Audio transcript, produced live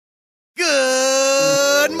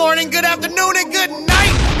morning, good afternoon, and good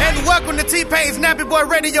night. And welcome to T-Pain's Nappy Boy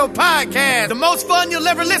Radio Podcast. The most fun you'll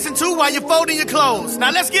ever listen to while you're folding your clothes. Now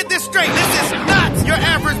let's get this straight. This is not your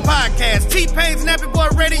average podcast. T-Pain's Nappy Boy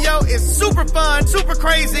Radio is super fun, super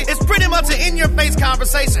crazy. It's pretty much an in-your-face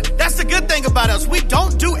conversation. That's the good thing about us. We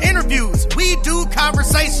don't do interviews. We do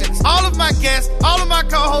conversations. All of my guests, all of my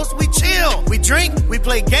co-hosts, we chill. We drink, we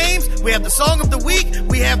play games. We have the song of the week.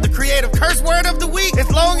 We have the creative curse word of the week. As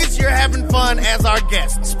long as you're having fun as our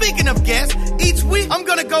guest. Speaking of guests, each week I'm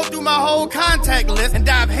going to go through my whole contact list and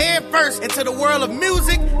dive head first into the world of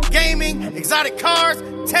music, gaming, exotic cars,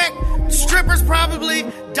 tech, strippers probably,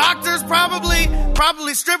 doctors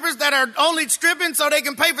probably strippers that are only stripping so they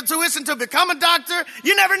can pay for tuition to become a doctor.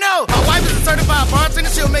 You never know. My wife is a certified bartender.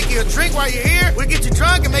 She'll make you a drink while you're here. We'll get you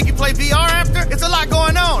drunk and make you play VR after. It's a lot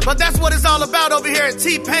going on. But that's what it's all about over here at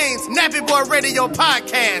T-Pain's Nappy Boy Radio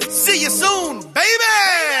Podcast. See you soon, baby!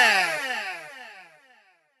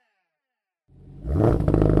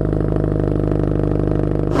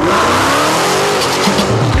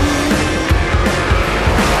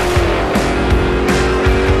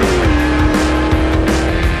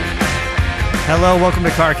 Hello, welcome to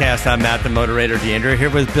CarCast. I'm Matt, the moderator, DeAndre, here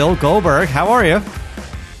with Bill Goldberg. How are you?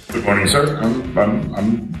 Good morning, sir.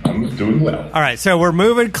 I'm doing well. All right, so we're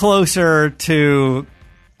moving closer to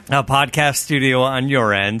a podcast studio on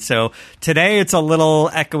your end. So today it's a little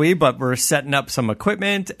echoey, but we're setting up some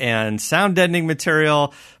equipment and sound deadening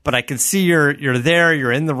material. But I can see you're there,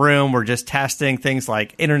 you're in the room. We're just testing things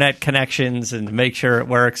like internet connections and to make sure it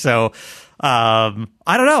works. So I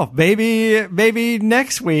don't know. Maybe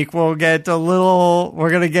next week we'll get a little. We're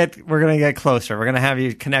gonna get closer. We're gonna have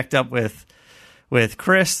you connect up with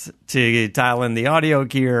Chris to dial in the audio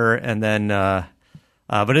gear, and then.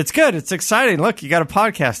 But it's good. It's exciting. Look, you got a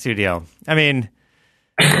podcast studio. I mean,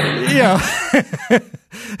 you know,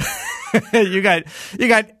 you got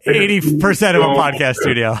 80% of a podcast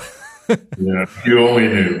studio. Yeah, you only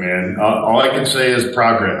knew, man. All I can say is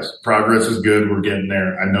progress. Progress is good. We're getting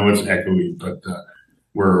there. I know it's echoey, but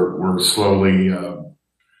we're slowly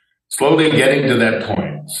getting to that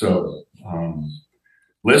point. So,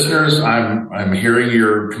 listeners, I'm hearing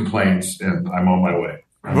your complaints, and I'm on my way.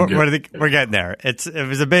 We're getting there. It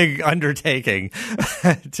was a big undertaking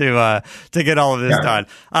to get all of this done.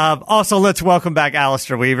 Also, let's welcome back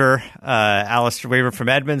Alistair Weaver. Alistair Weaver from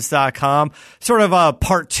Edmunds.com. Sort of a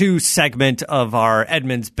part 2 segment of our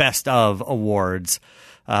Edmunds Best of Awards.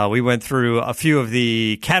 We went through a few of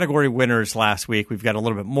the category winners last week. We've got a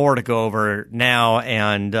little bit more to go over now,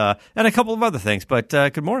 and a couple of other things. But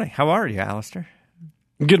good morning. How are you, Alistair?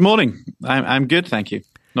 Good morning. I'm good, thank you.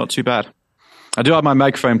 Not too bad. I do have my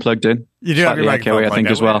microphone plugged in. You do have your microphone plugged in,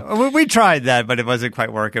 as well. We tried that, but it wasn't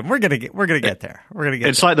quite working. We're gonna get there.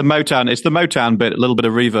 It's like the Motown. It's the Motown bit. A little bit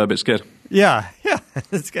of reverb. It's good. Yeah,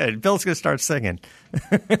 it's good. Bill's gonna start singing.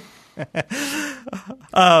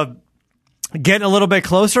 Getting a little bit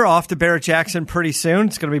closer off to Barrett-Jackson pretty soon.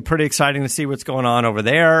 It's going to be pretty exciting to see what's going on over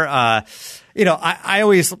there. I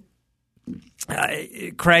always.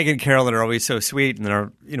 Craig and Carolyn are always so sweet,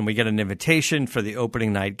 and we get an invitation for the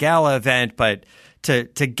opening night gala event, but to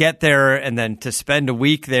get there and then to spend a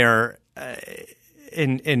week there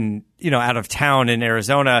in out of town in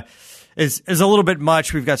Arizona is a little bit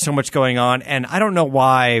much. We've got so much going on, and I don't know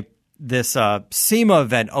why this SEMA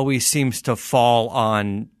event always seems to fall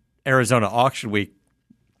on Arizona Auction Week,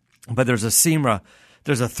 but there's a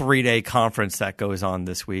 3-day conference that goes on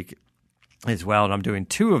this week as well, and I'm doing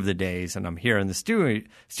 2 of the days, and I'm here in the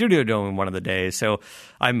studio doing one of the days. So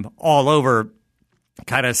I'm all over,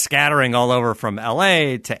 kind of scattering all over from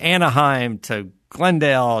L.A. to Anaheim to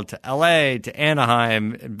Glendale to L.A. to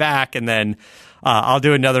Anaheim and back, and then I'll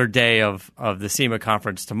do another day of the SEMA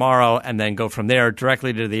conference tomorrow, and then go from there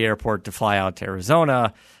directly to the airport to fly out to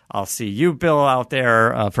Arizona. I'll see you, Bill, out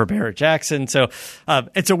there for Barrett-Jackson. So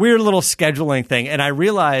it's a weird little scheduling thing, and I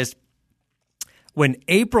realized when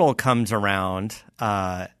April comes around,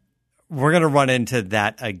 we're going to run into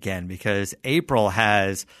that again because April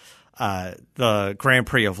has the Grand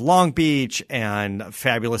Prix of Long Beach and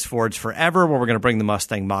Fabulous Fords Forever, where we're going to bring the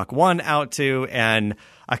Mustang Mach-1 out to, and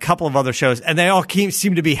a couple of other shows. And they all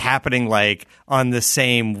seem to be happening like on the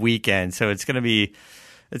same weekend. So it's going to be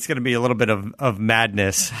a little bit of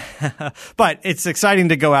madness. But it's exciting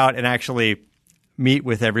to go out and actually meet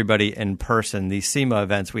with everybody in person. These SEMA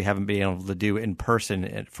events we haven't been able to do in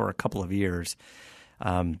person for a couple of years.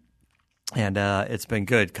 And it's been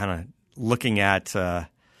good kind of looking at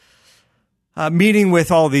meeting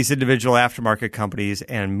with all these individual aftermarket companies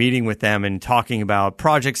and meeting with them and talking about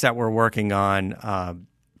projects that we're working on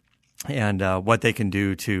and what they can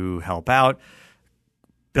do to help out.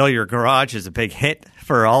 Bill, your garage is a big hit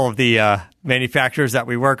for all of the manufacturers that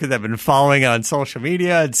we work with. Have been following on social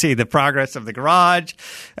media and see the progress of the garage.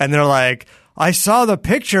 And they're like, I saw the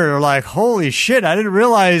picture. They're like, holy shit, I didn't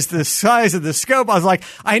realize the size of the scope. I was like,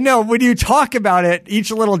 I know, when you talk about it,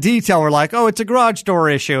 each little detail, we're like, oh, it's a garage door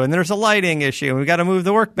issue and there's a lighting issue and we got to move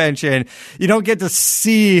the workbench in. You don't get to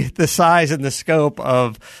see the size and the scope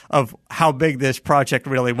of how big this project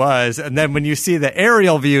really was. And then when you see the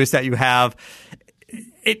aerial views that you have,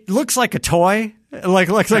 it looks like a toy,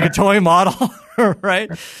 looks like a toy model,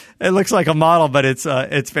 right? It looks like a model, but it's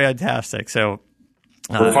fantastic. So,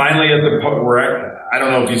 we're finally at the point where I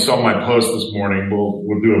don't know if you saw my post this morning.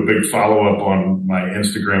 We'll do a big follow up on my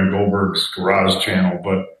Instagram Goldberg's Garage channel,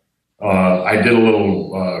 but I did a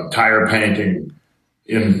little tire painting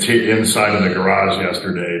inside of the garage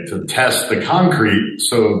yesterday to test the concrete,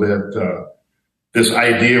 so that this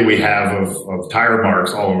idea we have of tire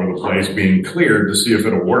marks all over the place being cleared, to see if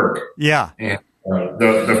it'll work. Yeah. And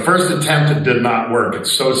the first attempt, it did not work.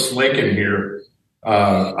 It's so slick in here.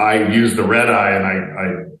 I used the red eye and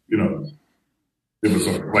I it was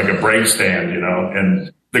like a brake stand,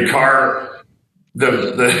 and the car,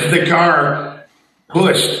 the car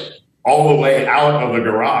pushed all the way out of the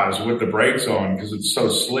garage with the brakes on because it's so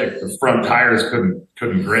slick. The front tires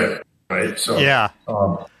couldn't grip, right? So yeah.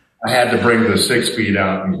 I had to bring the 6-speed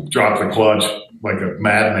out and drop the clutch like a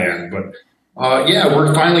madman. But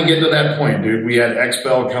we're finally getting to that point, dude. We had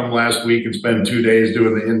XPEL come last week and spend 2 days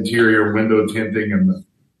doing the interior window tinting and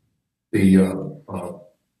the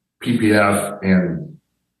PPF and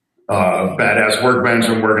Badass Workbench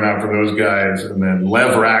I'm working out for those guys. And then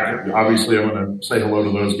Lev Rack, obviously I'm going to say hello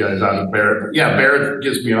to those guys out of Barrett. But yeah, Barrett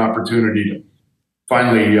gives me an opportunity to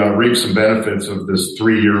finally reap some benefits of this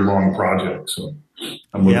 3-year-long project. So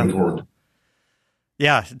I'm looking forward to it.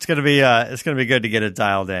 Yeah, it's gonna be good to get it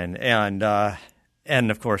dialed in, and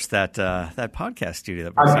of course that podcast studio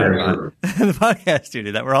that we're excited about. The podcast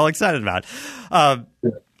studio that we're all excited about.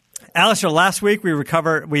 Alistair, last week we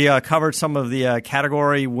covered some of the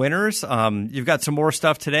category winners. You've got some more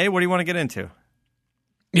stuff today. What do you want to get into?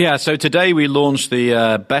 Yeah, so today we launched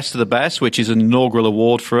the Best of the Best, which is an inaugural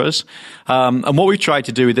award for us. And what we've tried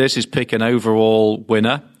to do with this is pick an overall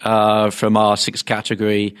winner from our 6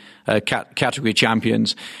 category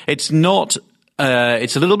champions. It's not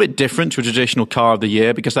it's a little bit different to a traditional car of the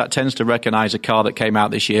year because that tends to recognize a car that came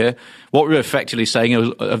out this year. What we're effectively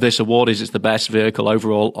saying of this award is it's the best vehicle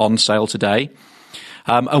overall on sale today.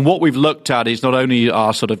 And what we've looked at is not only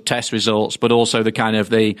our sort of test results, but also the kind of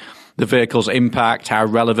the vehicle's impact, how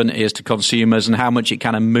relevant it is to consumers, and how much it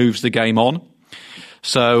kind of moves the game on.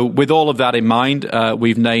 So with all of that in mind,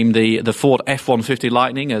 we've named the Ford F-150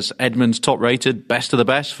 Lightning as Edmunds' top-rated Best of the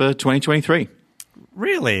Best for 2023.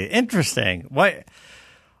 Really? Interesting. Why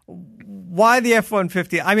the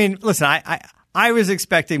F-150? I mean, listen, I was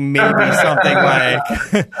expecting maybe something like...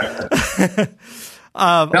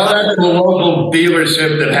 Tell that to the local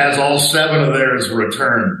dealership that has all 7 of theirs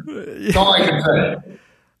returned. That's all I can say.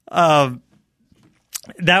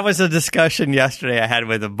 That was a discussion yesterday I had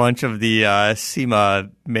with a bunch of the SEMA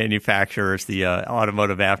manufacturers, the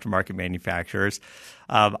automotive aftermarket manufacturers.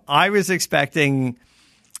 I was expecting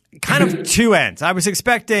kind of 2 ends. I was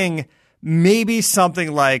expecting maybe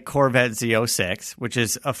something like Corvette Z06, which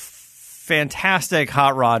is a fantastic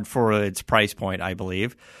hot rod for its price point, I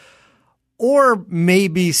believe. Or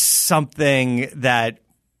maybe something that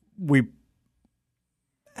we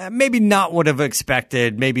maybe not would have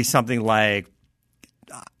expected, maybe something like,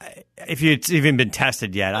 if it's even been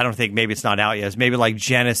tested yet, I don't think, maybe it's not out yet, it's maybe like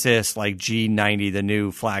Genesis, like G90, the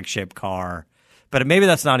new flagship car. But maybe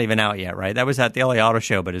that's not even out yet, right? That was at the LA Auto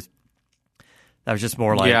Show, but that was just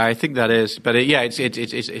more like... Yeah, I think that is. But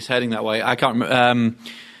it's heading that way. I can't remember...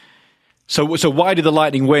 So why did the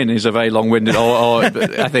Lightning win is a very long-winded, or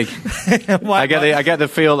I think I get the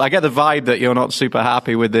vibe that you're not super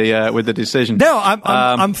happy with the decision. No,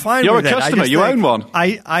 I'm fine. You're with a customer. You own one.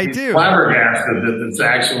 I do. Flabbergasted that this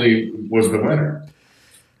actually was the winner.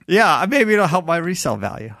 Yeah, maybe it'll help my resale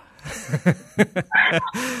value.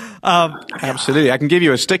 Absolutely, I can give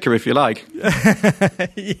you a sticker if you like.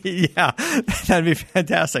 Yeah, that'd be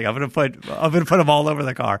fantastic. I'm gonna put them all over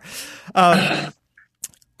the car.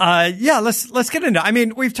 Let's get into it. I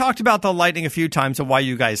mean, we've talked about the Lightning a few times and why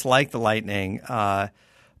you guys like the Lightning.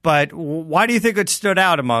 But why do you think it stood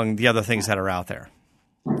out among the other things that are out there?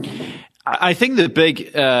 I think the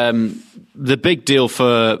big deal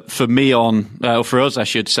for me for us, I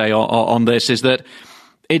should say, on this is that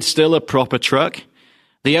it's still a proper truck.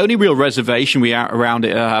 The only real reservation we around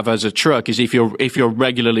it have as a truck is if you're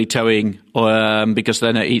regularly towing, because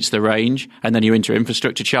then it eats the range and then you're into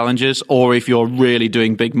infrastructure challenges, or if you're really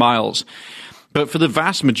doing big miles. But for the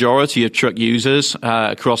vast majority of truck users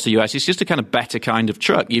across the US, it's just a kind of better kind of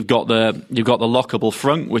truck. You've got the lockable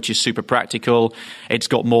front, which is super practical. It's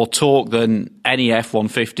got more torque than any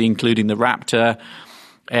F-150, including the Raptor.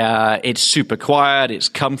 It's super quiet. It's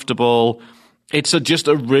comfortable. It's just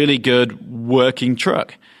a really good working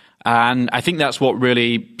truck. And I think that's what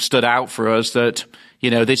really stood out for us, that,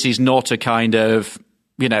 this is not a kind of,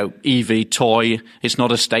 EV toy. It's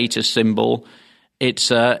not a status symbol.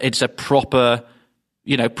 It's a proper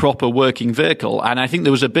working vehicle. And I think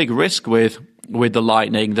there was a big risk with the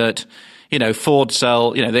Lightning that, Ford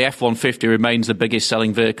the F-150 remains the biggest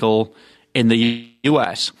selling vehicle in the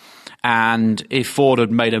US. And if Ford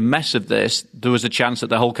had made a mess of this, there was a chance that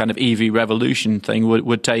the whole kind of EV revolution thing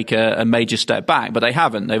would take a major step back. But they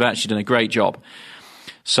haven't. They've actually done a great job.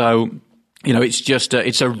 So,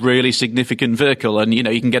 it's a really significant vehicle. And,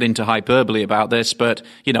 you can get into hyperbole about this, but,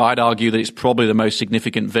 I'd argue that it's probably the most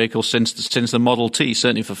significant vehicle since the Model T,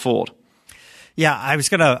 certainly for Ford. Yeah, I was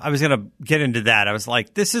gonna get into that. I was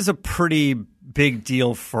like, this is a pretty big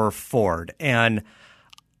deal for Ford. And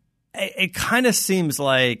it kind of seems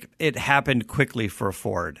like it happened quickly for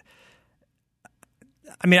Ford.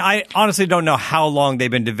 I mean, I honestly don't know how long they've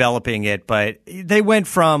been developing it, but they went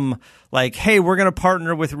from like, hey, we're going to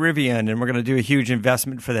partner with Rivian and we're going to do a huge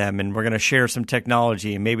investment for them and we're going to share some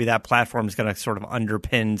technology and maybe that platform is going to sort of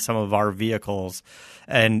underpin some of our vehicles.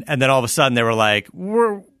 And then all of a sudden they were like,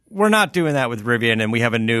 we're not doing that with Rivian and we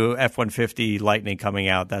have a new F-150 Lightning coming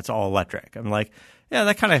out that's all electric. I'm like, yeah,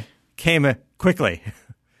 that kind of came quickly.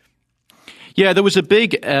 Yeah, there was a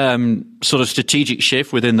big sort of strategic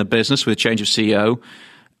shift within the business with a change of CEO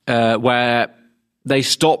where they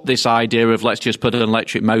stopped this idea of let's just put an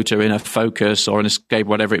electric motor in a Focus or an Escape,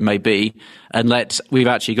 whatever it may be, and we've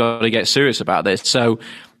actually got to get serious about this. So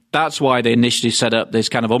that's why they initially set up this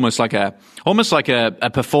kind of almost like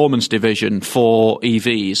a performance division for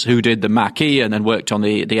EVs, who did the Mach-E and then worked on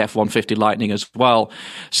the F-150 Lightning as well.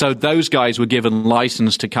 So those guys were given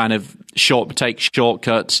license to kind of take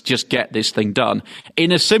shortcuts, just get this thing done.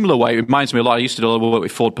 In a similar way, it reminds me a lot. I used to do a lot of work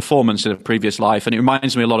with Ford Performance in a previous life, and it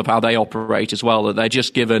reminds me a lot of how they operate as well, that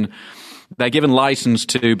they're given license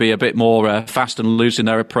to be a bit more fast and loose in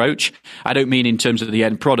their approach. I don't mean in terms of the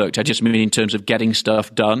end product. I just mean in terms of getting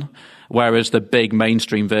stuff done, whereas the big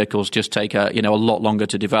mainstream vehicles just take a lot longer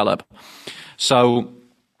to develop. So,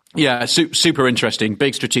 yeah, super interesting.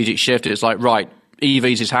 Big strategic shift. It's like, right,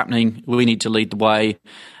 EVs is happening. We need to lead the way.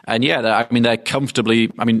 And yeah, they're comfortably.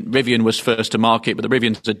 I mean, Rivian was first to market, but the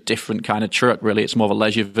Rivian's a different kind of truck. Really, it's more of a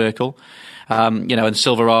leisure vehicle. And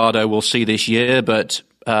Silverado we'll see this year, but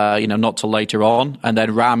not till later on. And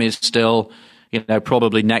then Ram is still,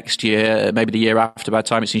 probably next year, maybe the year after, by the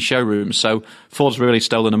time it's in showrooms. So Ford's really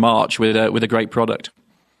stolen a march with a great product.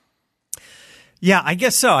 Yeah, I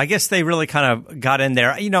guess so. I guess they really kind of got in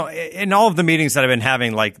there. In all of the meetings that I've been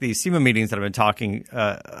having, like these SEMA meetings that I've been talking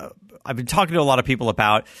to a lot of people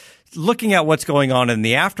about looking at what's going on in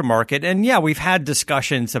the aftermarket. And yeah, we've had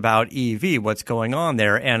discussions about EV, what's going on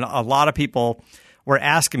there. And a lot of people were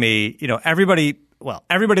asking me, everybody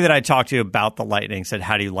that I talked to about the Lightning said,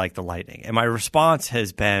 how do you like the Lightning? And my response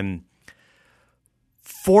has been,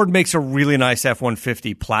 Ford makes a really nice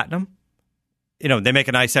F-150 Platinum. They make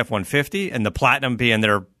a nice F-150, and the Platinum being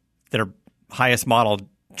their highest model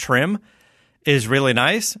trim is really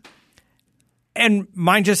nice. And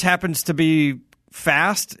mine just happens to be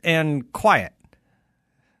fast and quiet.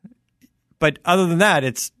 But other than that,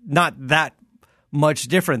 it's not that much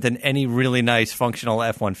different than any really nice functional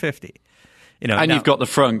F-150. You've got the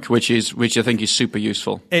frunk, which I think is super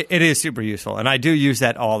useful. It is super useful, and I do use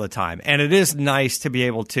that all the time. And it is nice to be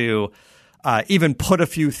able to even put a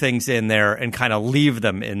few things in there and kind of leave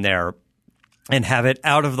them in there and have it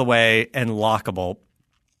out of the way and lockable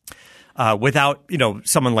without,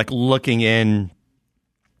 someone like looking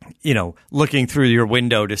through your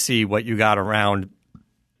window to see what you got around,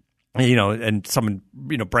 and someone,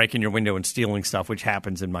 breaking your window and stealing stuff, which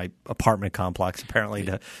happens in my apartment complex, apparently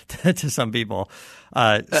to some people.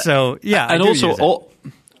 So yeah. And also all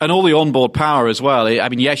the onboard power as well. I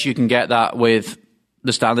mean, yes, you can get that with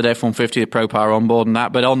the standard F-150, the Pro Power onboard and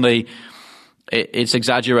that, but it's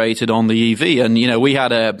exaggerated on the EV. And, we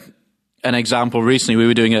had an example recently. We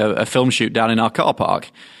were doing a film shoot down in our car park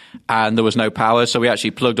and there was no power. So we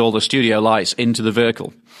actually plugged all the studio lights into the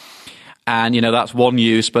vehicle. And, that's one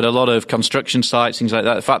use, but a lot of construction sites, things like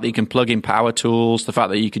that, the fact that you can plug in power tools, the fact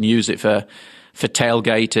that you can use it for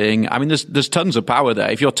tailgating. I mean, there's tons of power there.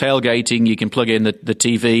 If you're tailgating, you can plug in the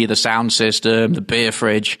TV, the sound system, the beer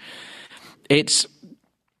fridge. It's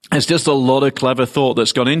just a lot of clever thought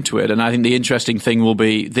that's gone into it. And I think the interesting thing will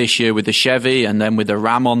be this year with the Chevy and then with the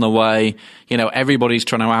Ram on the way, everybody's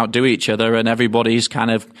trying to outdo each other and everybody's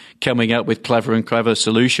kind of coming up with clever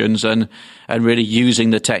solutions and really using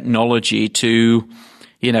the technology to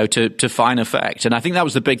find effect. And I think that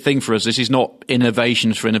was the big thing for us. This is not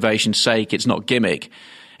innovations for innovation's sake. It's not gimmick.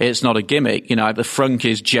 It's not a gimmick. The frunk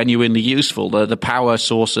is genuinely useful. The power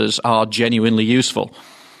sources are genuinely useful.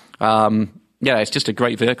 It's just a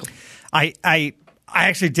great vehicle. I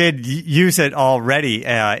actually did use it already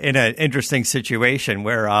in an interesting situation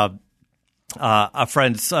where a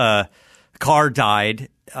friend's car died,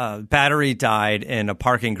 battery died in a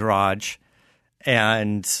parking garage,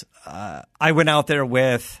 and I went out there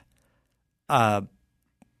with a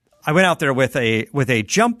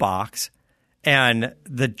jump box, and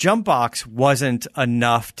the jump box wasn't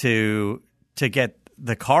enough to get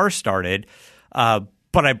the car started,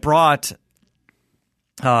 but I brought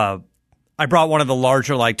one of the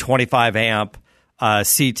larger, like 25 amp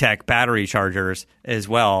C-Tech battery chargers as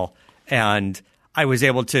well, and I was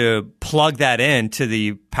able to plug that into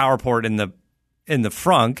the power port in the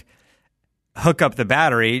frunk, hook up the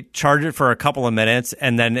battery, charge it for a couple of minutes,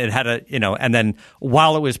 and then it had and then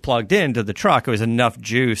while it was plugged into the truck, it was enough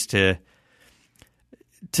juice to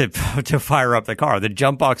fire up the car. The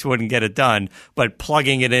jump box wouldn't get it done, but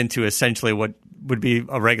plugging it into essentially what would be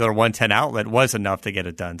a regular 110 outlet was enough to get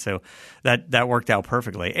it done. So that worked out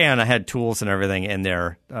perfectly. And I had tools and everything in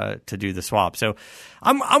there to do the swap. So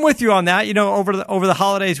I'm with you on that. Over the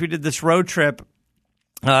holidays, we did this road trip,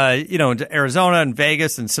 to Arizona and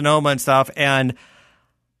Vegas and Sonoma and stuff. And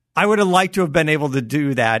I would have liked to have been able to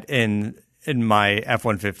do that in my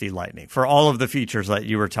F-150 Lightning for all of the features that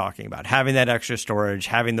you were talking about, having that extra storage,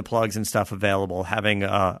 having the plugs and stuff available, having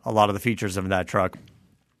a lot of the features of that truck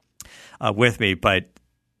with me. But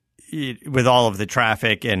with all of the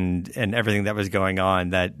traffic and everything that was going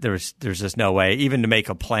on, that there's just no way, even to make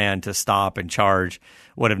a plan to stop and charge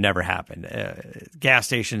would have never happened. Gas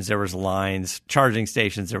stations, there was lines. Charging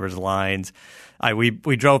stations, there was lines.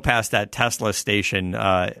 We drove past that Tesla station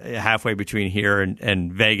halfway between here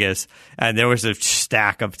and Vegas, and there was a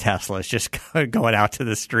stack of Teslas just going out to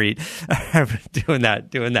the street, doing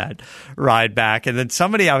that ride back. And then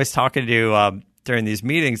somebody I was talking to during these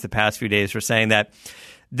meetings the past few days were saying that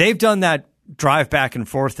they've done that drive back and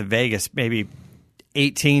forth to Vegas maybe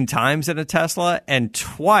 18 times in a Tesla, and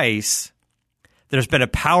twice there's been a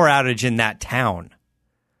power outage in that town.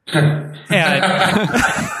 And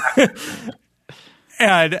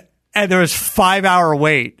there was 5-hour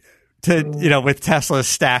wait to, with Tesla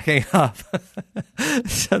stacking up.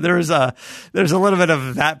 So there's a little bit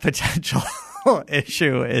of that potential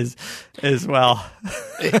issue as well.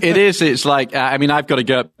 It is. It's like, I've got to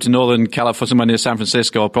go up to Northern California, somewhere near San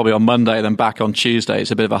Francisco, probably on Monday, then back on Tuesday.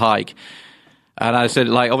 It's a bit of a hike. And I said,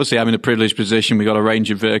 obviously I'm in a privileged position. We've got a range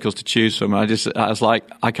of vehicles to choose from. I was like,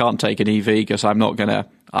 I can't take an EV because I'm not going to,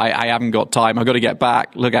 I haven't got time. I've got to get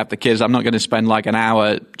back, look after the kids. I'm not going to spend like an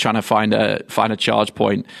hour trying to find a charge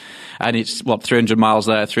point. And it's 300 miles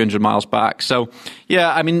there, 300 miles back. So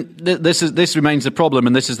yeah, this remains the problem,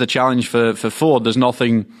 and this is the challenge for Ford. There's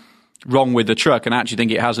nothing wrong with the truck, and I actually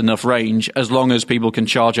think it has enough range as long as people can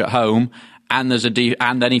charge at home. And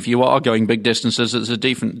and then if you are going big distances, there's a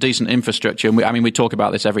decent infrastructure. And we talk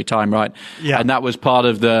about this every time, right? Yeah. And that was part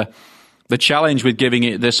of the challenge with giving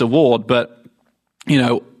it this award. But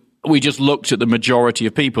we just looked at the majority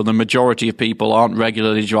of people. The majority of people aren't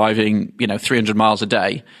regularly driving 300 miles a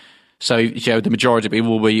day. So the majority of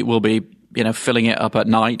people will be filling it up at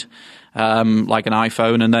night, like an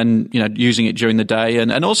iPhone, and then using it during the day.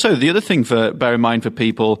 And also the other thing bear in mind for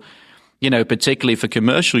people, particularly for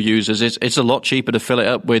commercial users, it's a lot cheaper to fill it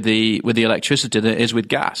up with the electricity than it is with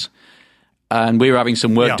gas. And we were having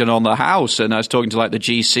some work done on the house, and I was talking to like the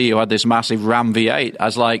GC who had this massive Ram V8. I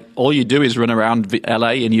was like, all you do is run around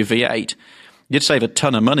LA in your V8. You'd save a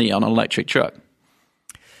ton of money on an electric truck.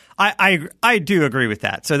 I do agree with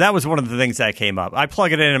that. So that was one of the things that came up. I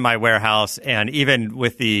plug it in my warehouse, and even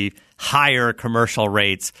with the higher commercial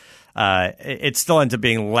rates, it still ends up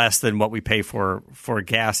being less than what we pay for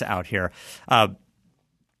gas out here.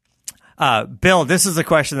 Bill, this is a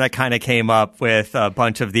question that kind of came up with a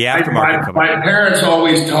bunch of the aftermarket. My parents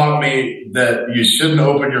always taught me that you shouldn't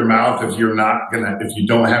open your mouth if you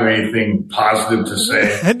don't have anything positive to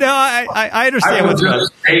say. No, I understand. I would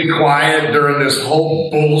just stay quiet during this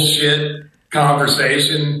whole bullshit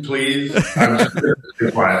conversation, please. I'm just going to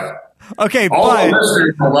stay quiet. Okay, all the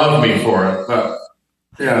listeners will love me for it, but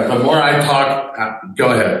yeah, the more I talk,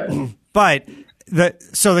 go ahead. But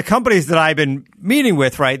the companies that I've been meeting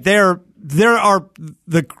with, right? There are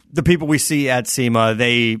the people we see at SEMA.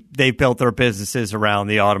 They built their businesses around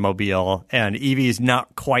the automobile, and EV is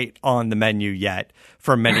not quite on the menu yet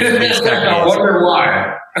for many of these companies. I wonder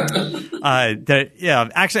why.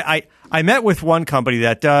 Actually, I met with one company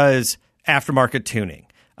that does aftermarket tuning.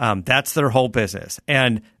 That's their whole business.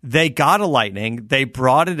 And they got a Lightning, they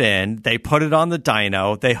brought it in, they put it on the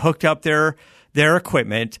dyno, they hooked up their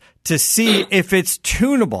equipment to see if it's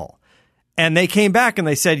tunable. And they came back and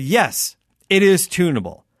they said, yes, it is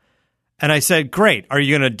tunable. And I said, great. Are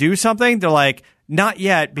you going to do something? They're like, not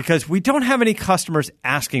yet, because we don't have any customers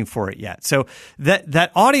asking for it yet. So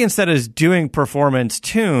that audience that is doing performance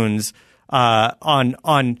tunes on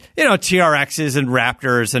TRXs and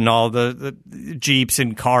Raptors and all the Jeeps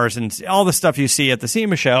and cars and all the stuff you see at the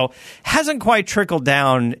SEMA show hasn't quite trickled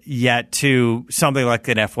down yet to something like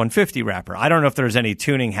an F-150 wrapper. I don't know if there's any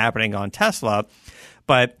tuning happening on Tesla,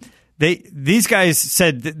 but these guys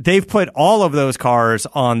said that they've put all of those cars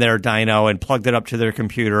on their dyno and plugged it up to their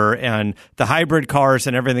computer, and the hybrid cars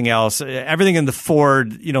and everything else, everything in the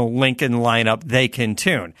Ford, Lincoln lineup, they can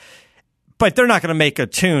tune. But they're not going to make a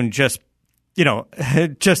tune just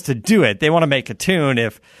to do it. They want to make a tune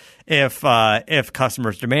if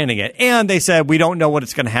customers demanding it. And they said, we don't know what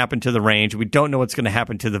it's going to happen to the range. We don't know what's going to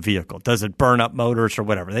happen to the vehicle. Does it burn up motors or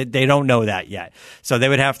whatever? They don't know that yet. So they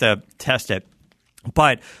would have to test it.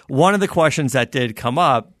 But one of the questions that did come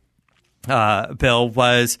up, Bill,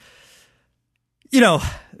 was,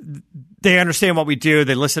 they understand what we do.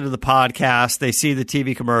 They listen to the podcast. They see the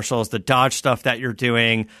TV commercials, the Dodge stuff that you're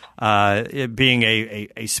doing, being a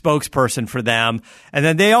spokesperson for them. And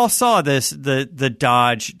then they all saw the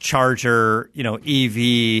Dodge Charger,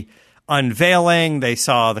 EV unveiling. They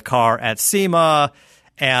saw the car at SEMA.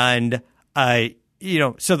 And,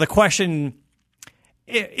 so the question,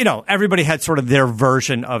 everybody had sort of their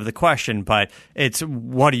version of the question, but it's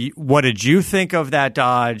what did you think of that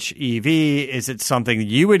Dodge EV? Is it something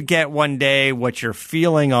you would get one day? What's your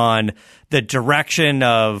feeling on the direction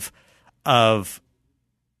of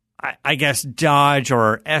I guess Dodge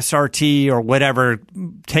or SRT or whatever,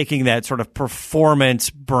 taking that sort of performance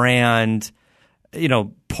brand,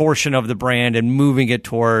 portion of the brand and moving it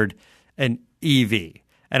toward an EV?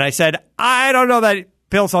 And I said, I don't know that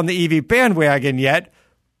Bill's on the EV bandwagon yet,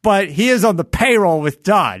 but he is on the payroll with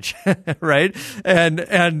Dodge, right?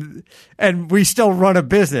 And we still run a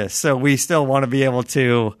business, so we still want to be able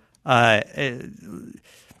to. I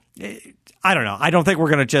don't know. I don't think we're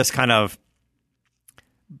going to just kind of.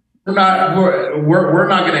 We're not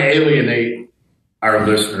going to alienate our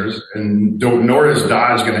listeners, and nor is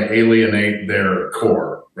Dodge going to alienate their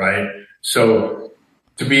core, right? So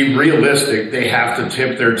to be realistic, they have to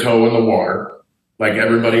tip their toe in the water like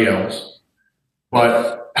everybody else,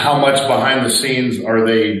 but how much behind the scenes are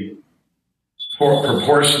they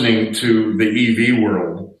proportioning to the EV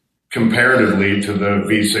world comparatively to the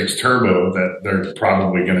V6 turbo that they're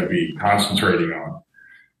probably going to be concentrating on?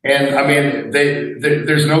 And I mean,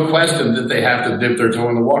 there's no question that they have to dip their toe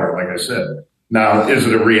in the water, like I said. Now, is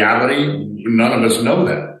it a reality? None of us know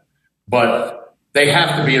that, but they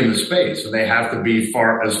have to be in the space, and they have to be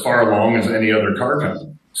as far along as any other car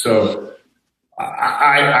company. So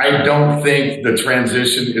I don't think the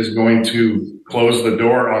transition is going to close the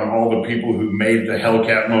door on all the people who made the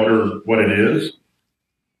Hellcat motor what it is.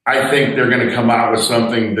 I think they're going to come out with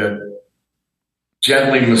something that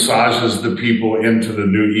gently massages the people into the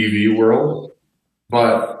new EV world.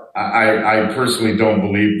 But I personally don't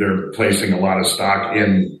believe they're placing a lot of stock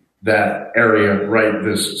in that area right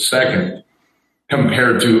this second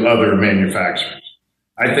compared to other manufacturers.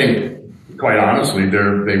 I think, quite honestly,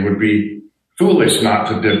 they would be foolish not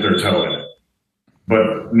to dip their toe in it.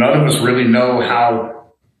 But none of us really know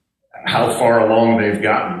how far along they've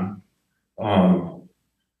gotten.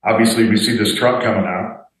 Obviously, we see this truck coming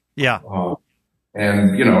out. Yeah.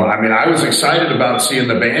 And, I was excited about seeing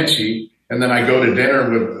the Banshee, and then I go to dinner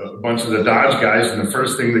with a bunch of the Dodge guys, and the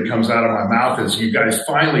first thing that comes out of my mouth is, you guys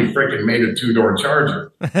finally freaking made a 2-door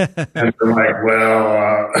Charger. And they're like,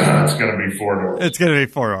 well, it's going to be 4-door. It's going to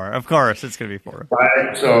be 4-door. Of course, it's going to be 4-door.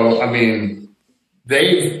 Right? So,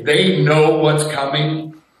 they know what's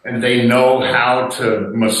coming, and they know how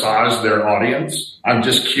to massage their audience. I'm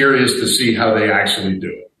just curious to see how they actually do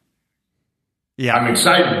it. Yeah. I'm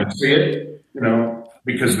excited to see it,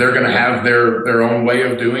 because they're going to have their own way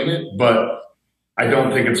of doing it, but I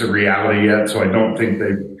don't think it's a reality yet. So I don't think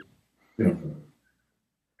they,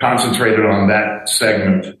 concentrated on that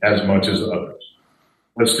segment as much as others.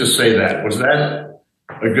 Let's just say that. Was that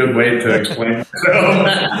a good way to explain it?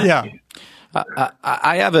 Yeah.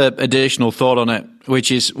 I have an additional thought on it,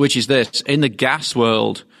 which is this. In the gas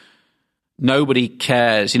world, nobody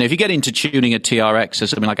cares. If you get into tuning a TRX or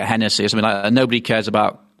something like a Hennessy or something like that, nobody cares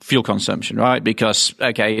about fuel consumption, right? Because,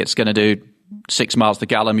 okay, it's going to do 6 miles per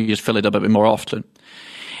gallon. You just fill it up a bit more often.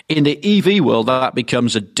 In the EV world, that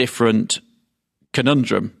becomes a different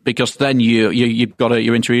conundrum because then you've got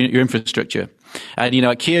you're into your infrastructure.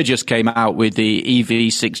 And, Kia just came out with the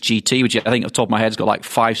EV6 GT, which I think off the top of my head has got like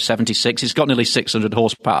 576. It's got nearly 600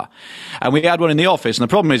 horsepower. And we had one in the office. And the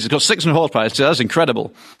problem is it's got 600 horsepower. So that's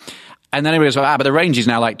incredible. And then everybody goes, but the range is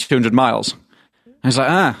now like 200 miles. And it's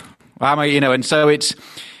like, and so it's,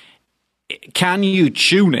 can you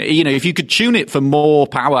tune it? If you could tune it for more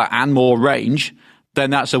power and more range, then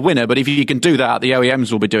that's a winner. But if you can do that, the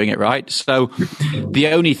OEMs will be doing it, right? So the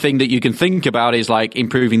only thing that you can think about is like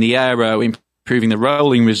improving the aero, improving the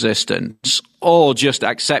rolling resistance, or just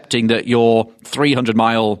accepting that your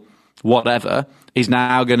 300-mile whatever is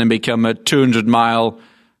now going to become a 200-mile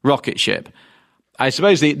rocket ship. I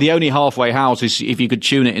suppose the only halfway house is if you could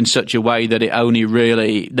tune it in such a way that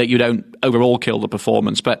that you don't overall kill the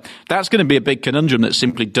performance. But that's going to be a big conundrum that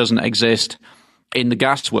simply doesn't exist in the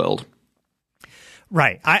gas world.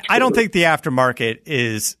 Right. I don't think the aftermarket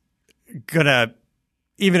is going to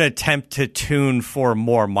even attempt to tune for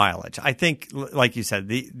more mileage. I think, like you said,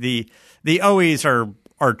 the OEs are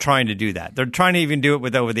trying to do that. They're trying to even do it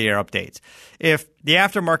with over-the-air updates. If the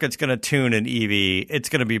aftermarket's going to tune an EV, it's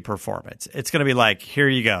going to be performance. It's going to be like, here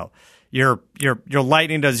you go. Your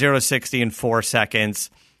Lightning does 0 to 60 in 4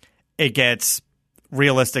 seconds. It gets,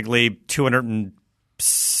 realistically,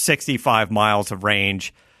 265 miles of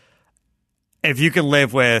range. If you can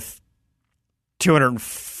live with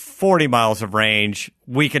 240 miles of range,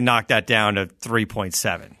 we can knock that down to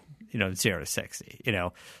 3.7, 0 to 60.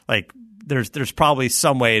 Like there's probably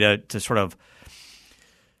some way to sort of,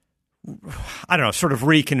 I don't know, sort of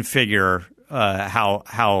reconfigure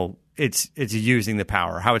how it's using the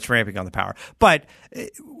power, how it's ramping on the power. But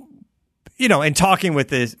in talking with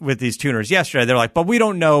these tuners yesterday, they're like, but we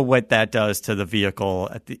don't know what that does to the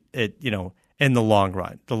vehicle in the long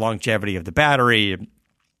run, the longevity of the battery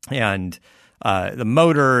and the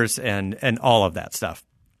motors and all of that stuff.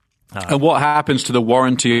 And what happens to the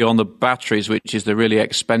warranty on the batteries, which is the really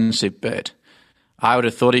expensive bit? I would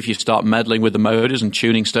have thought if you start meddling with the motors and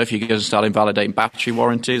tuning stuff, you're going to start invalidating battery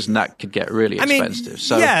warranties, and that could get really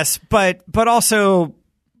expensive. Yes, but also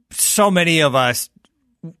so many of us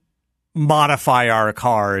modify our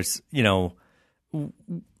cars,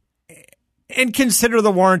 and consider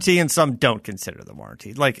the warranty, and some don't consider the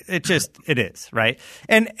warranty. Like it is, right?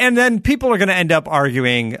 And then people are going to end up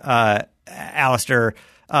arguing, Alistair,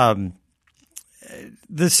 the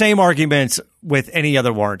same arguments with any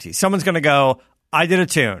other warranty. Someone's going to go, I did a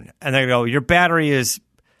tune, and they're going to go, your battery is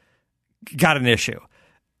got an issue,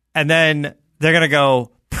 and then they're going to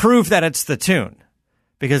go, prove that it's the tune,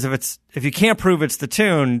 because if you can't prove it's the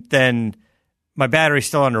tune, then my battery's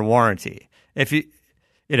still under warranty. If you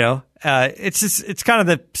it's kind of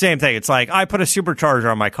the same thing. It's like, I put a supercharger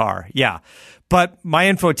on my car. Yeah. But my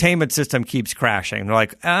infotainment system keeps crashing. They're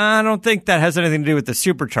like, I don't think that has anything to do with the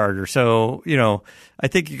supercharger. So, I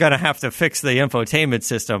think you're going to have to fix the infotainment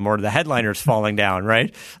system or the headliner's falling down,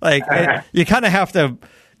 right? Like, you kind of have to,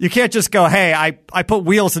 you can't just go, hey, I put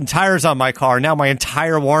wheels and tires on my car. Now my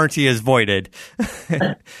entire warranty is voided.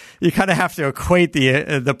 You kind of have to equate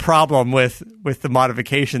the problem with the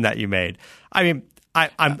modification that you made. I mean,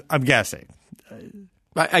 I'm guessing.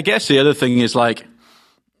 I guess the other thing is like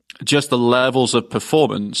just the levels of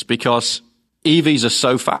performance, because EVs are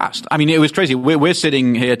so fast. I mean, it was crazy. We're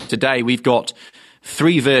sitting here today. We've got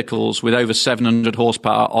 3 vehicles with over 700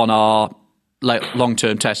 horsepower on our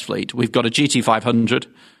long-term test fleet. We've got a GT500,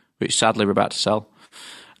 which sadly we're about to sell.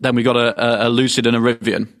 Then we've got a Lucid and a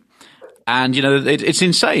Rivian. And, it's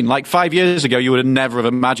insane. Like 5 years ago, you would have never have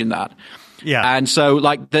imagined that. Yeah. And so,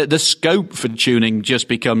 like, the scope for tuning just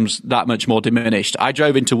becomes that much more diminished. I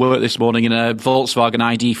drove into work this morning in a Volkswagen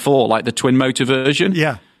ID4, like the twin motor version.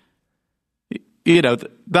 Yeah.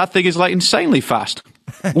 That thing is like insanely fast,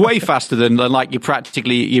 way faster than like you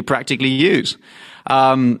practically use.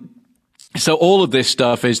 So all of this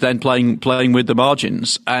stuff is then playing with the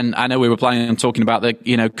margins. And I know we were planning on talking about the,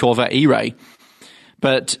 Corvette E-Ray,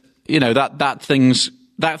 but that thing's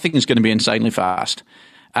going to be insanely fast.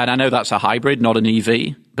 And I know that's a hybrid, not an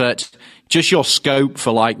EV, but just your scope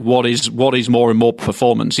for like what is more and more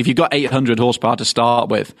performance. If you've got 800 horsepower to start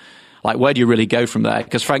with, like where do you really go from there?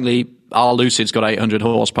 Because frankly, our Lucid's got 800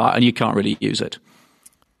 horsepower and you can't really use it.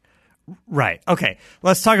 Right. Okay.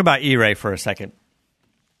 Let's talk about E-Ray for a second.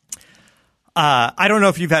 I don't know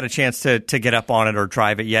if you've had a chance to get up on it or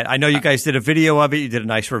drive it yet. I know you guys did a video of it. You did a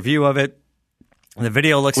nice review of it. The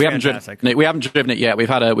video looks fantastic. We haven't driven it yet. We've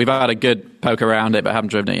had a good poke around it, but haven't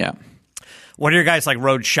driven it yet. What are your guys like?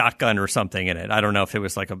 Road shotgun or something in it? I don't know if it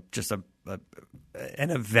was like just an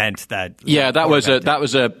event that. Yeah, that was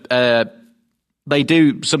a. They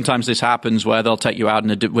do sometimes. This happens where they'll take you out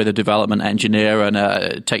with a development engineer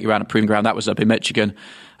and take you around a proving ground. That was up in Michigan,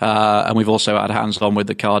 and we've also had hands on with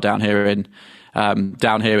the car down here in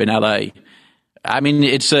LA. I mean,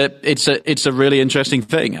 it's a really interesting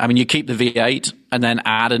thing. I mean, you keep the V8 and then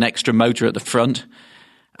add an extra motor at the front,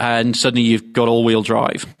 and suddenly you've got all-wheel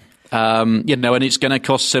drive. And it's going to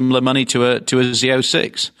cost similar money to a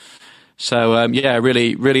Z06. So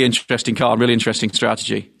really, really interesting car, really interesting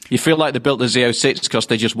strategy. You feel like they built the Z06 because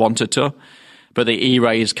they just wanted to, but the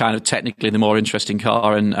E-Ray is kind of technically the more interesting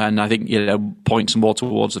car, and I think points more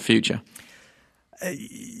towards the future.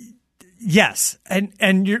 Yes,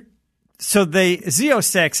 and you're. So the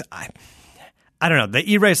Z06, I don't know.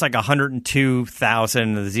 The E-Ray is like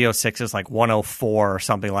 102,000. The Z06 is like 104 or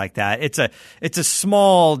something like that. It's a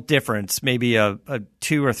small difference, maybe a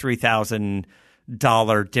 $2,000 or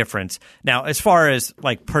 $3,000 difference. Now, as far as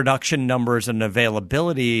like production numbers and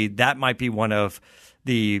availability, that might be one of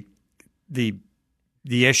the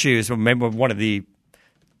issues, or maybe one of the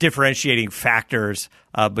differentiating factors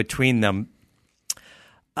between them.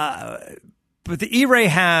 But the E-Ray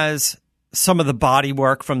has some of the body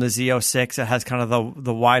work from the Z06. It has kind of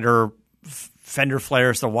the wider fender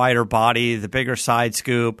flares, the wider body, the bigger side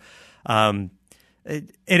scoop.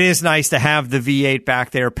 It is nice to have the V8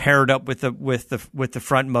 back there paired up with the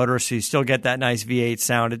front motor, so you still get that nice V8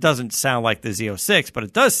 sound. It doesn't sound like the Z06, but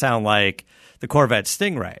it does sound like the Corvette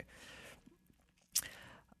Stingray.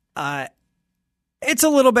 It's a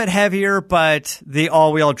little bit heavier, but the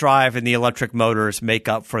all-wheel drive and the electric motors make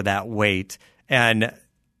up for that weight. And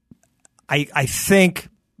I think,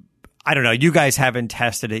 I don't know, you guys haven't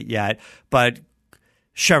tested it yet, but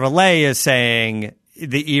Chevrolet is saying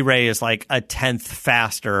the E-Ray is like a tenth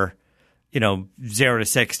faster, 0 to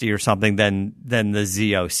 60 or something than the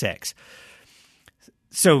Z06.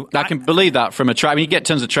 So I can believe that from you get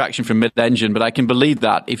tons of traction from mid-engine, but I can believe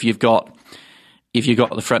that if you've got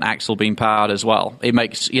the front axle being powered as well, it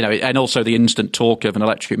makes, and also the instant torque of an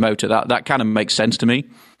electric motor, that kind of makes sense to me.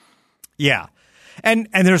 Yeah. And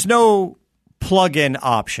there's no plug-in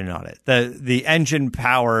option on it. The engine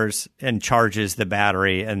powers and charges the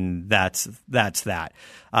battery, and that's that.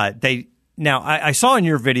 Now I saw in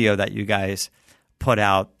your video that you guys put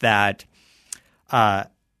out that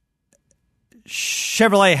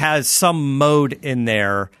Chevrolet has some mode in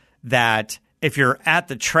there that if you're at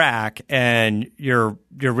the track and you're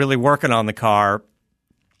really working on the car,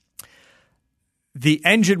 the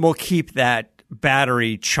engine will keep that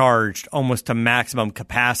battery charged almost to maximum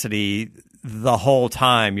capacity the whole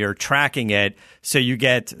time you're tracking it, so you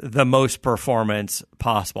get the most performance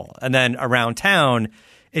possible. And then around town,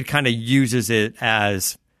 it kind of uses it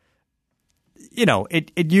as,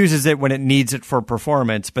 it uses it when it needs it for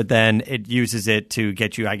performance, but then it uses it to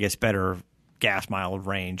get you, I guess, better gas mile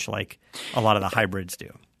range like a lot of the hybrids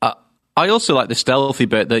do. I also like the stealthy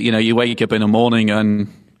bit that, you wake up in the morning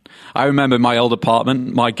and I remember my old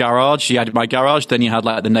apartment, my garage, you had my garage, then you had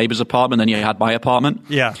like the neighbor's apartment, then you had my apartment.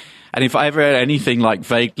 Yeah. And if I ever had anything like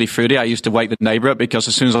vaguely fruity, I used to wake the neighbor up because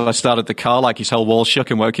as soon as I started the car, like his whole wall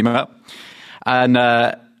shook and woke him up. And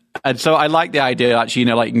so I like the idea actually,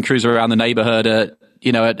 like you can cruise around the neighborhood at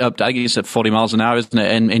I guess at 40 miles an hour, isn't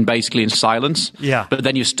it? In basically in silence. Yeah. But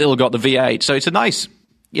then you've still got the V8. So it's a nice,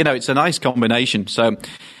 it's a nice combination. So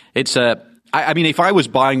it's I mean, if I was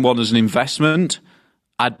buying one as an investment,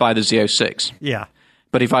 I'd buy the Z06. Yeah.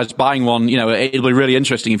 But if I was buying one, it'll be really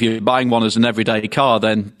interesting. If you're buying one as an everyday car,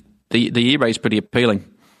 then the E-Ray is pretty appealing.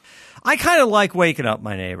 I kind of like waking up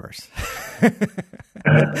my neighbors.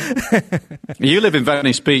 You live in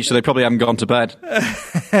Venice Beach, so they probably haven't gone to bed.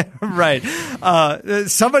 Right.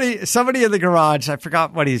 Somebody in the garage, I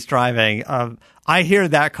forgot what he's driving. I hear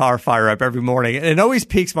that car fire up every morning, and it always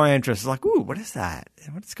piques my interest. It's like, ooh, what is that?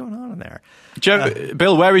 What's going on in there? Joe,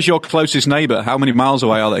 Bill, where is your closest neighbor? How many miles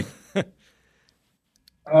away are they?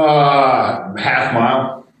 Half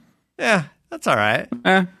mile. Yeah, that's all right.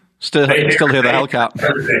 Still hear the Hellcat.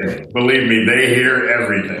 Everything. Believe me, they hear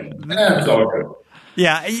everything. That's all good.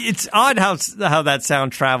 Yeah, it's odd how that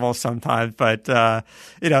sound travels sometimes, but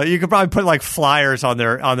you could probably put like flyers on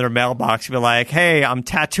their mailbox and be like, "Hey, I'm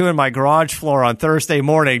tattooing my garage floor on Thursday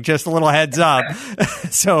morning. Just a little heads up."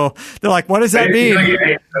 So they're like, "What does that mean?"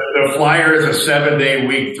 The flyer is a 7-day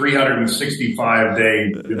week,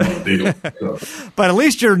 365-day deal. So. But at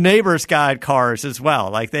least your neighbors got cars as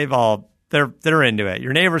well. Like they're into it.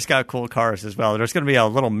 Your neighbors got cool cars as well. There's going to be a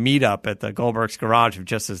little meetup at the Goldberg's garage of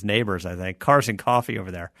just his neighbors, I think. Cars and coffee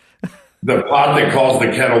over there. The pot that calls the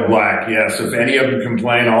kettle black. Yes. If any of them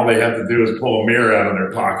complain, all they have to do is pull a mirror out of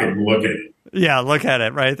their pocket and look at it. Yeah, look at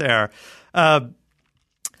it right there.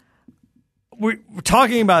 We're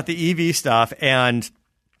talking about the EV stuff and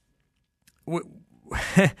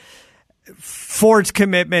Ford's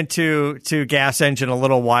commitment to gas engine a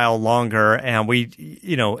little while longer, and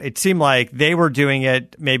it seemed like they were doing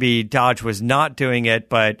it. Maybe Dodge was not doing it,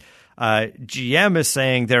 but GM is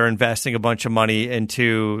saying they're investing a bunch of money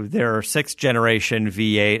into their 6th generation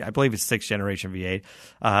V8. I believe it's 6th generation V8.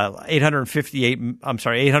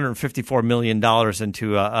 $854 million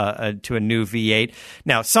into a new V8.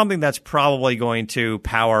 Now, something that's probably going to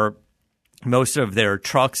power most of their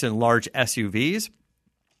trucks and large SUVs.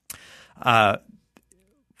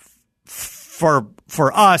 For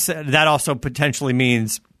us, that also potentially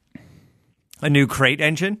means a new crate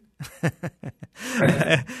engine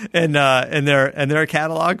in their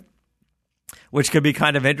catalog, which could be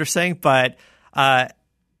kind of interesting. But I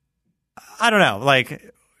don't know.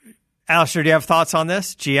 Like, Alistair, do you have thoughts on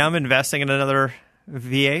this? GM investing in another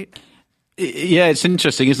V8? Yeah, it's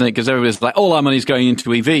interesting, isn't it? Because everybody's like, all our money's going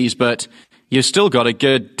into EVs, but you've still got a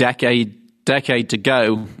good decade to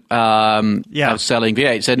go of selling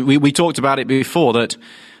V8s. And we talked about it before that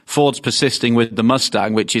Ford's persisting with the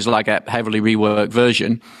Mustang, which is like a heavily reworked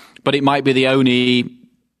version, but it might be the only,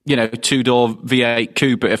 two-door V8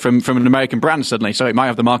 coupe from an American brand suddenly. So it might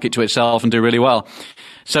have the market to itself and do really well.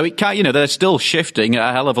 So it can, they're still shifting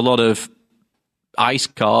a hell of a lot of ICE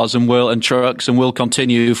cars and trucks and will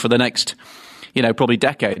continue for the next, probably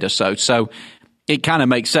decade or so. So it kind of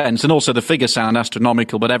makes sense. And also the figures sound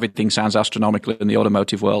astronomical, but everything sounds astronomical in the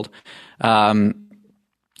automotive world.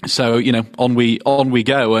 So, on we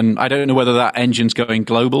go. And I don't know whether that engine's going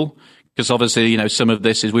global, because obviously, some of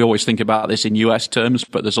this is, we always think about this in US terms,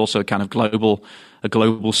 but there's also a kind of a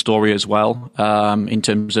global story as well, in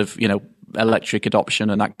terms of, electric adoption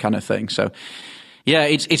and that kind of thing. So yeah,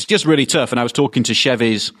 it's just really tough. And I was talking to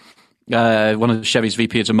Chevy's, one of Chevy's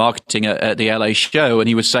VPs of marketing at the LA show, and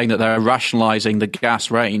he was saying that they're rationalizing the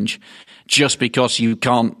gas range just because you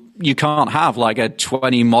can't have like a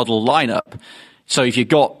 20 model lineup. So if you've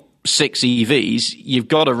got 6 EVs, you've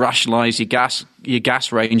got to rationalize your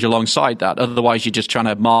gas range alongside that. Otherwise, you're just trying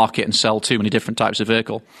to market and sell too many different types of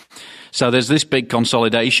vehicle. So there's this big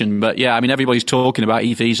consolidation. But yeah, I mean, everybody's talking about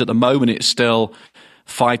EVs at the moment. It's still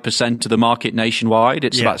 5% of the market nationwide.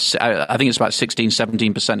 It's I think it's about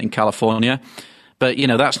 16-17% in California. But,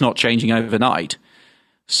 that's not changing overnight.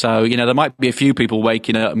 So, there might be a few people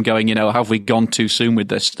waking up and going, have we gone too soon with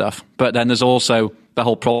this stuff? But then there's also the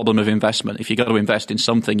whole problem of investment. If you've got to invest in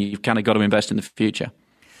something, you've kind of got to invest in the future.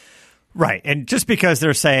 Right. And just because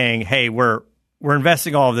they're saying, hey, we're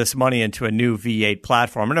investing all of this money into a new V8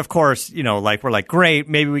 platform. And of course, we're like, great,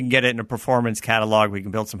 maybe we can get it in a performance catalog. We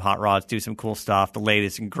can build some hot rods, do some cool stuff, the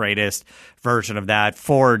latest and greatest version of that.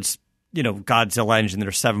 Ford's, Godzilla engine,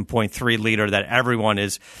 their 7.3 liter that everyone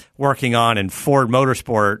is working on. And Ford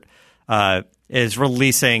Motorsport is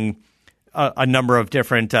releasing a number of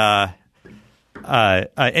different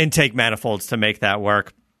intake manifolds to make that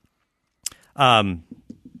work.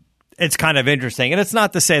 It's kind of interesting. And it's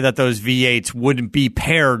not to say that those V8s wouldn't be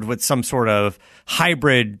paired with some sort of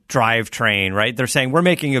hybrid drivetrain, right? They're saying we're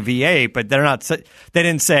making a V8, but they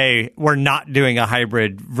didn't say we're not doing a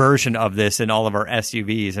hybrid version of this in all of our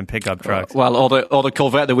SUVs and pickup trucks. Well, or the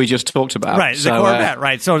Corvette that we just talked about. Right, the Corvette,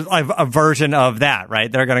 right. So a version of that,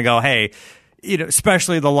 right? They're going to go, hey,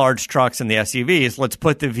 especially the large trucks and the SUVs, let's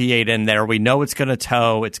put the V8 in there. We know it's going to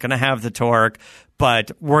tow. It's going to have the torque.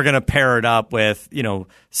 But we're going to pair it up with,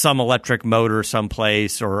 some electric motor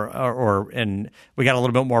someplace and we got a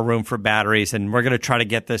little bit more room for batteries. And we're going to try to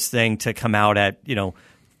get this thing to come out at,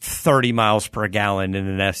 30 miles per gallon in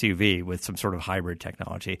an SUV with some sort of hybrid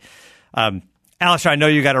technology. Alistair, I know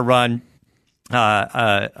you got to run.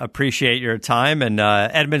 Appreciate your time. And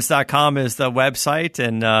Edmunds.com is the website.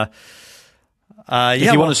 And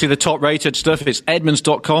if you want to see the top rated stuff, it's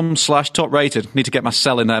Edmunds.com/top rated. Need to get my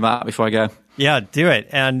cell in there, Matt, before I go. Yeah, do it.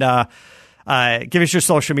 And give us your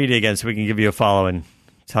social media again so we can give you a follow and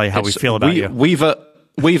tell you how we feel about you.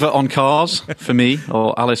 Weaver on cars for me,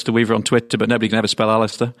 or Alistair Weaver on Twitter, but nobody can ever spell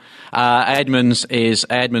Alistair. Edmunds is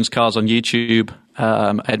Edmunds Cars on YouTube,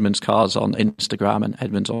 Edmunds Cars on Instagram, and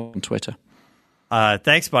Edmunds on Twitter.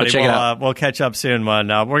 Thanks, buddy. We'll catch up soon, man.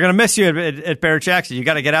 We're gonna miss you at Barrett Jackson. You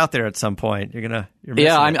got to get out there at some point. You're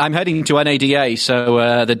I'm heading to NADA,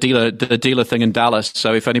 so the dealer thing in Dallas.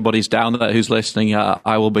 So if anybody's down there who's listening,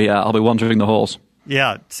 I'll be wandering the halls.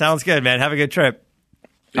 Yeah, sounds good, man. Have a good trip.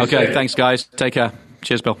 Okay, thanks, guys. Take care.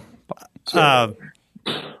 Cheers, Bill.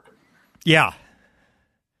 Yeah.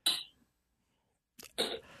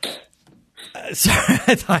 Sorry,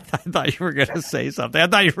 I thought you were going to say something. I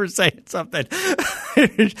thought you were saying something.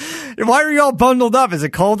 Why are you all bundled up? Is it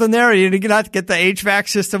cold in there? Are you not get the HVAC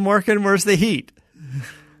system working? Where's the heat?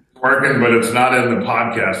 Working, but it's not in the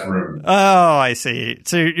podcast room. Oh, I see.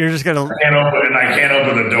 So you're just going to... I can't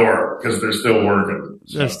open the door because they're still working.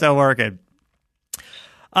 So. They're still working.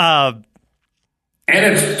 And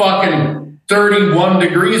it's fucking 31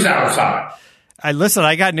 degrees outside.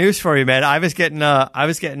 I got news for you, man. I was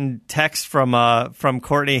getting text from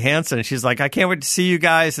Courtney Hansen. She's like, I can't wait to see you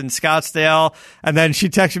guys in Scottsdale. And then she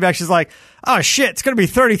texted me back. She's like, oh shit, it's going to be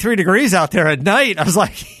 33 degrees out there at night. I was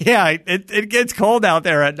like, yeah, it gets cold out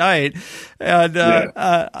there at night. And,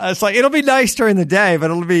 I was like, it'll be nice during the day, but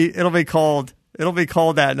it'll be cold. It'll be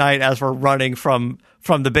cold that night as we're running from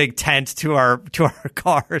the big tent to our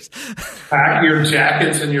cars. Pack your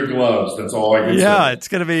jackets and your gloves. That's all I can say. Yeah, it's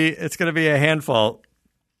gonna be a handful.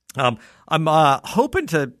 I'm hoping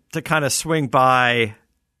to kind of swing by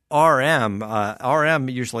RM. RM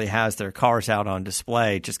usually has their cars out on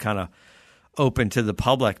display, just kind of open to the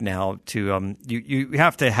public now. To you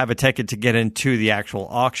have to have a ticket to get into the actual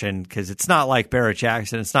auction because it's not like Barrett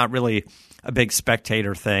Jackson. It's not really a big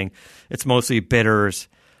spectator thing. It's mostly bidders.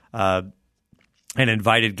 And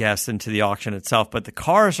invited guests into the auction itself. But the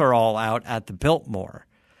cars are all out at the Biltmore,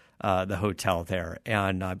 the hotel there.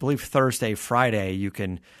 And I believe Thursday, Friday, you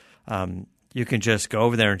can just go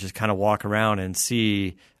over there and just kind of walk around and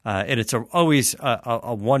see. And it's always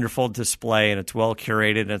a wonderful display, and it's well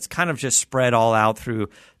curated. And it's kind of just spread all out through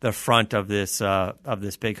the front of this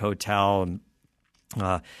big hotel,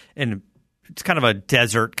 and it's kind of a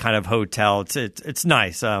desert kind of hotel. It's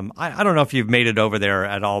nice. I don't know if you've made it over there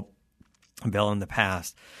at all, Bill, in the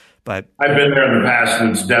past, but I've been there in the past, and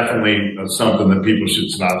it's definitely something that people should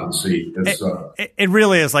stop and see. It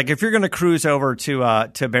really is. Like if you're going to cruise over to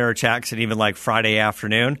Barrett Jackson, even like Friday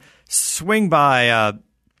afternoon, swing by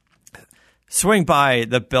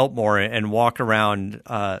the Biltmore and walk around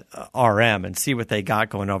RM and see what they got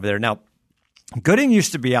going over there. Now, Gooding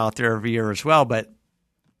used to be out there every year as well, but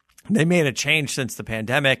they made a change since the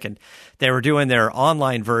pandemic, and they were doing their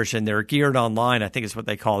online version, their geared online, I think is what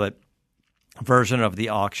they call it, version of the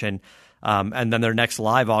auction. And then their next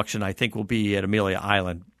live auction, I think, will be at Amelia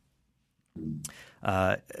Island.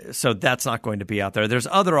 So that's not going to be out there. There's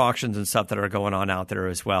other auctions and stuff that are going on out there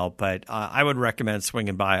as well, but I would recommend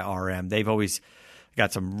swinging by RM. They've always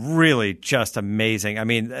got some really just amazing. I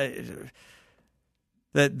mean,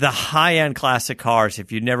 the high-end classic cars,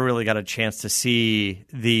 if you never really got a chance to see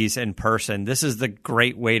these in person, this is the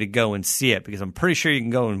great way to go and see it, because I'm pretty sure you can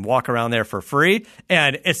go and walk around there for free,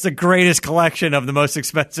 and it's the greatest collection of the most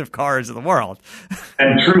expensive cars in the world.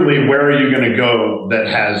 And truly, where are you going to go that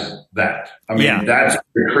has that? I mean, that's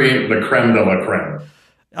the creme de la creme.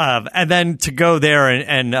 And then to go there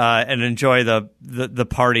and enjoy the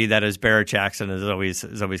party that is Barrett Jackson is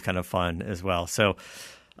always kind of fun as well. So,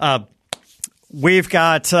 we've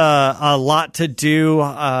got a lot to do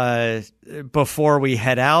before we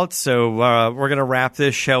head out, so we're going to wrap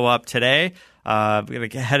this show up today. We're going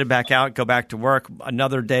to head back out, go back to work,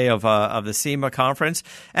 another day of the SEMA conference,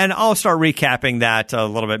 and I'll start recapping that a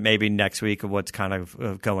little bit maybe next week of what's kind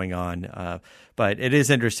of going on. But it is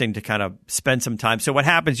interesting to kind of spend some time. So what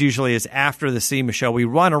happens usually is after the SEMA show, we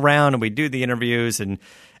run around and we do the interviews, and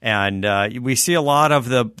we see a lot of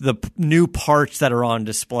the new parts that are on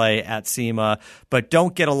display at SEMA, but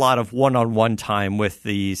don't get a lot of one-on-one time with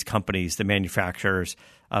these companies, the manufacturers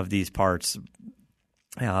of these parts.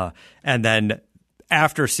 And then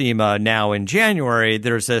after SEMA, now in January,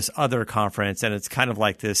 there's this other conference, and it's kind of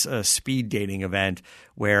like this speed dating event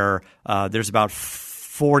where there's about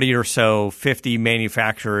 40 or so, 50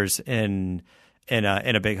 manufacturers in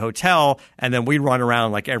a big hotel, and then we run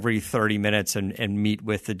around like every 30 minutes and meet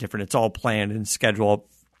with the different. It's all planned and scheduled,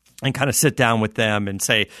 and kind of sit down with them and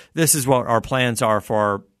say, this is what our plans are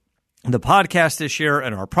for the podcast this year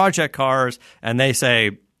and our project cars, and they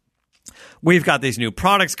say, we've got these new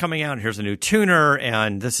products coming out. Here's a new tuner,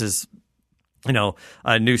 and this is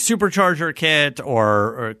a new supercharger kit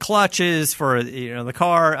or clutches for, the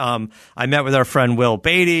car. I met with our friend Will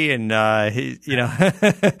Beatty and,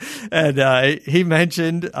 he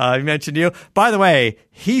mentioned you. By the way,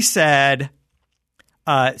 he said,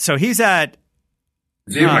 so he's at,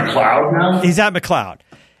 is he at McLeod now? He's at McLeod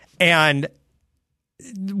and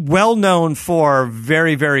well known for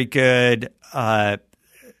very, very good,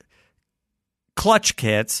 clutch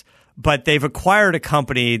kits. But they've acquired a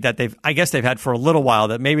company that they've had for a little while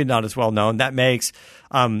that maybe not as well known that makes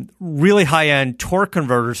really high end torque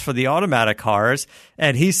converters for the automatic cars.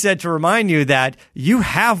 And he said to remind you that you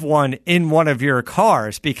have one in one of your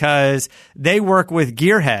cars because they work with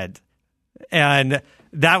gearhead, and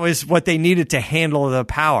that was what they needed to handle the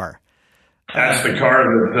power. That's the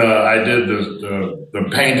car that I did the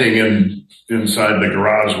painting inside the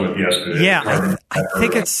garage with yesterday. Yeah, I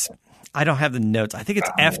think it's. I don't have the notes. I think it's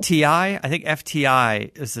FTI. I think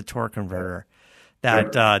FTI is the torque converter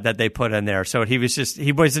that they put in there. So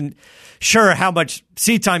he wasn't sure how much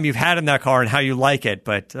seat time you've had in that car and how you like it,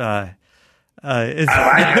 but I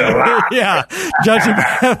like it a lot. Yeah, judging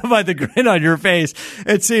by the grin on your face,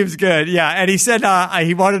 it seems good. Yeah, and he said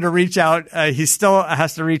he wanted to reach out. He still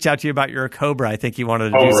has to reach out to you about your Cobra. I think he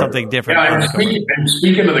wanted to do something different. Yeah, and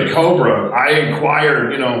speaking of the Cobra, I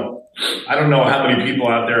inquired, I don't know how many people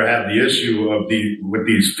out there have the issue with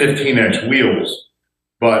these 15-inch wheels,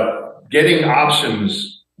 but getting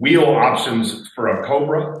wheel options for a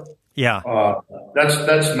Cobra,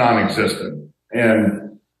 that's non-existent.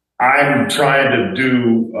 And I'm trying to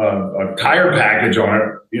do a tire package on it.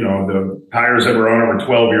 The tires that were on it were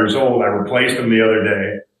 12 years old. I replaced them the other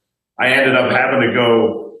day. I ended up having to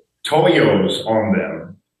go Toyos on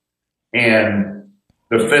them, and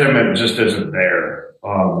the fitment just isn't there.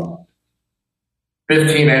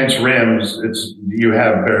 15-inch rims, you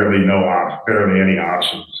have barely any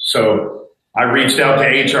options. So I reached out to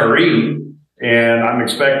HRE, and I'm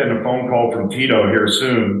expecting a phone call from Tito here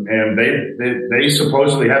soon, and they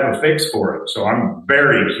supposedly have a fix for it. So I'm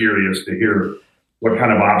very curious to hear what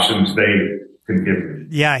kind of options they can give me.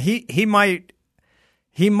 Yeah, he might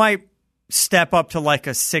step up to like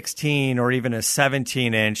a 16 or even a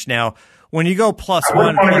 17-inch now. When you go plus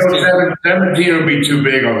one, 17 would be too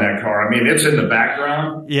big on that car. I mean, it's in the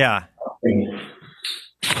background. Yeah. You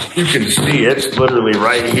can see it's literally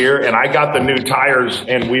right here. And I got the new tires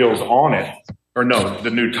and wheels on it. Or no, the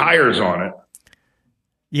new tires on it.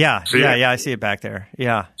 Yeah. I see it back there.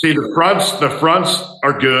 Yeah. See, the fronts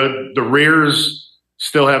are good. The rears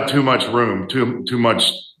still have too much room, too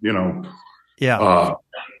much, Yeah.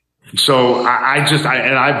 So I've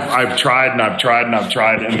tried,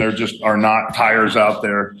 and there just are not tires out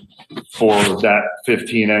there for that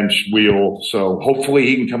 15-inch wheel. So hopefully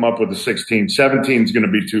he can come up with a 16. 17 is going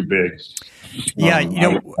to be too big. Yeah,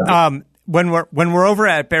 when we're over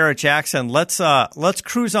at Barrett Jackson, let's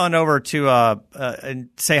cruise on over to and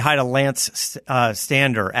say hi to Lance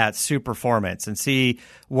Stander at Superformance and see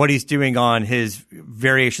what he's doing on his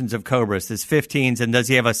variations of Cobras, his 15s, and does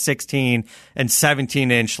he have a 16 and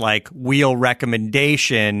 17-inch like wheel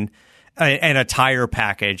recommendation and a tire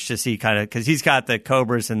package to see kind of, because he's got the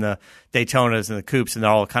Cobras and the Daytonas and the Coupes, and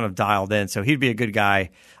they're all kind of dialed in. So he'd be a good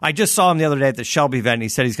guy. I just saw him the other day at the Shelby event, and he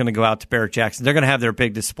said he's going to go out to Barrett Jackson. They're going to have their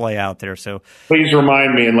big display out there. So please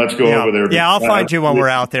remind me, and let's go over there. Yeah, I'll find you when we're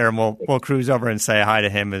out there, and we'll cruise over and say hi to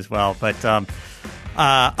him as well. But all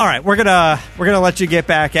right, we're gonna let you get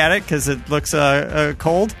back at it because it looks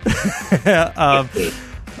cold.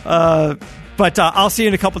 But I'll see you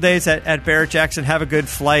in a couple days at Barrett Jackson. Have a good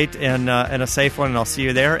flight and a safe one, and I'll see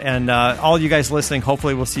you there. And all you guys listening,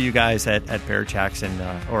 hopefully we'll see you guys at Barrett Jackson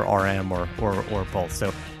or RM or both.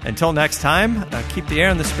 So until next time, keep the air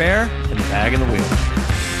in the spare and the bag in the wheel.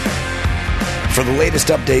 For the latest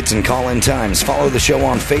updates and call-in times, follow the show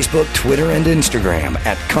on Facebook, Twitter, and Instagram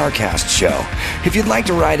at CarCast Show. If you'd like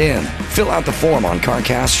to write in, fill out the form on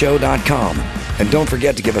CarCastShow.com. And don't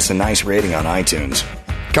forget to give us a nice rating on iTunes.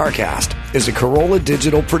 CarCast is a Corolla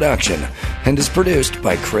Digital production and is produced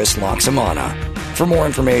by Chris Loxamana. For more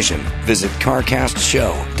information, visit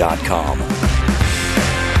CarCastShow.com.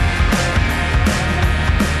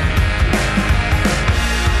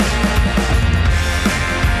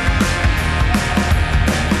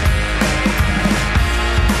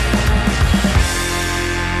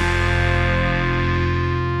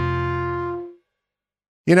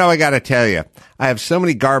 You know, I got to tell you, I have so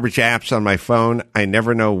many garbage apps on my phone, I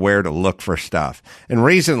never know where to look for stuff. And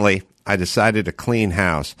recently, I decided to clean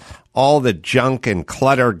house. All the junk and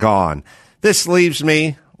clutter gone. This leaves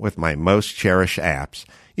me with my most cherished apps.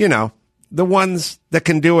 You know, the ones that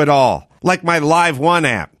can do it all. Like my Live One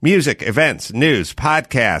app. Music, events, news,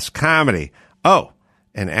 podcasts, comedy. Oh,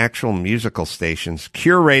 and actual musical stations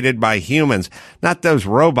curated by humans, not those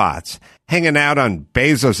robots hanging out on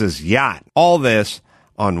Bezos's yacht. All this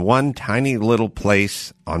on one tiny little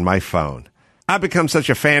place on my phone. I've become such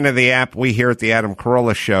a fan of the app, we here at the Adam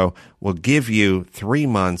Carolla Show will give you 3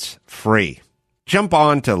 months free. Jump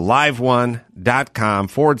on to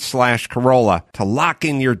liveone.com/Carolla to lock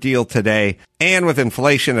in your deal today. And with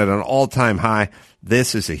inflation at an all-time high,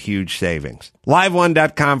 this is a huge savings.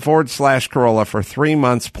 liveone.com/Carolla for 3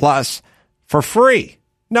 months plus for free.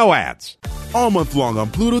 No ads. All month long on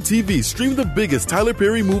Pluto TV, stream the biggest Tyler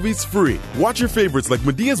Perry movies free. Watch your favorites like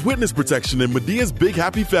Medea's Witness Protection and Medea's Big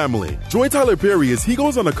Happy Family. Join Tyler Perry as he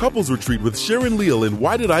goes on a couples retreat with Sharon Leal in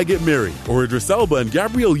Why Did I Get Married? Or Idris Elba and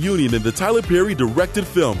Gabrielle Union in the Tyler Perry directed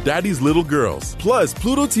film Daddy's Little Girls. Plus,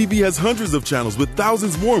 Pluto TV has hundreds of channels with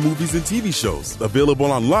thousands more movies and TV shows.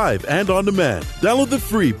 Available on live and on demand. Download the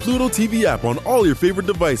free Pluto TV app on all your favorite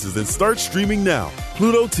devices and start streaming now.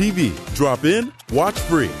 Pluto TV. Drop in, watch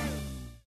free.